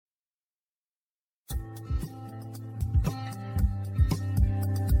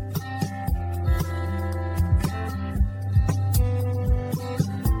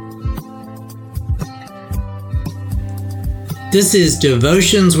This is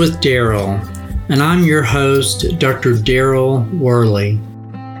Devotions with Daryl, and I'm your host, Dr. Daryl Worley.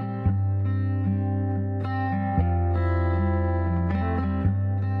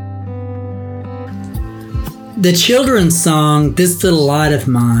 The children's song, This Little Light of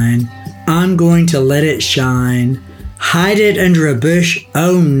Mine, I'm going to let it shine, hide it under a bush,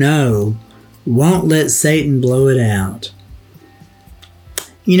 oh no, won't let Satan blow it out.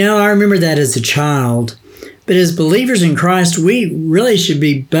 You know, I remember that as a child. But as believers in Christ, we really should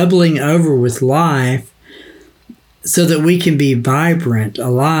be bubbling over with life so that we can be vibrant,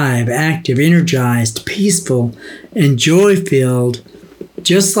 alive, active, energized, peaceful, and joy-filled,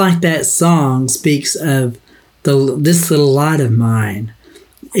 just like that song speaks of this little light of mine.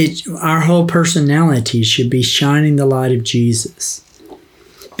 Our whole personality should be shining the light of Jesus.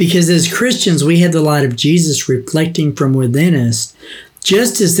 Because as Christians, we have the light of Jesus reflecting from within us,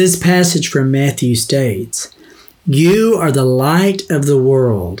 just as this passage from Matthew states. You are the light of the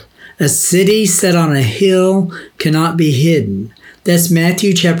world. A city set on a hill cannot be hidden. That's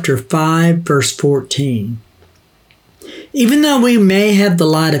Matthew chapter 5, verse 14. Even though we may have the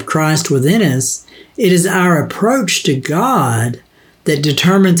light of Christ within us, it is our approach to God that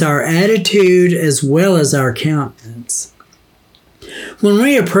determines our attitude as well as our countenance. When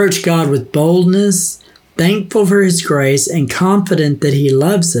we approach God with boldness, thankful for His grace, and confident that He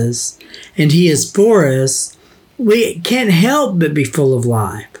loves us and He is for us, we can't help but be full of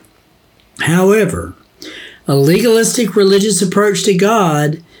life. However, a legalistic religious approach to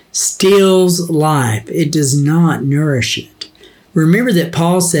God steals life. It does not nourish it. Remember that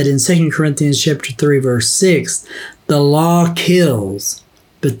Paul said in 2 Corinthians chapter 3, verse 6, the law kills,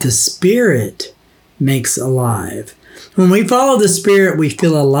 but the Spirit makes alive. When we follow the Spirit, we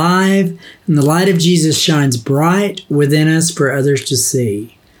feel alive, and the light of Jesus shines bright within us for others to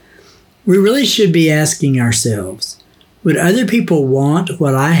see. We really should be asking ourselves, would other people want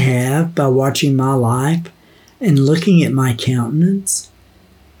what I have by watching my life and looking at my countenance?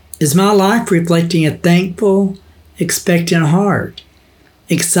 Is my life reflecting a thankful, expectant heart,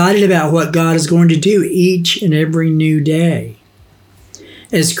 excited about what God is going to do each and every new day?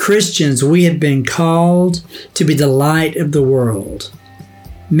 As Christians, we have been called to be the light of the world.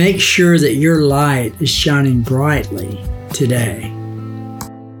 Make sure that your light is shining brightly today.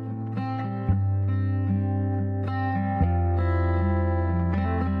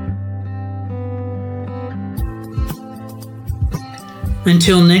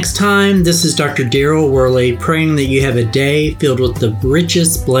 Until next time, this is Dr. Daryl Worley praying that you have a day filled with the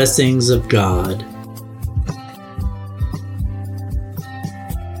richest blessings of God.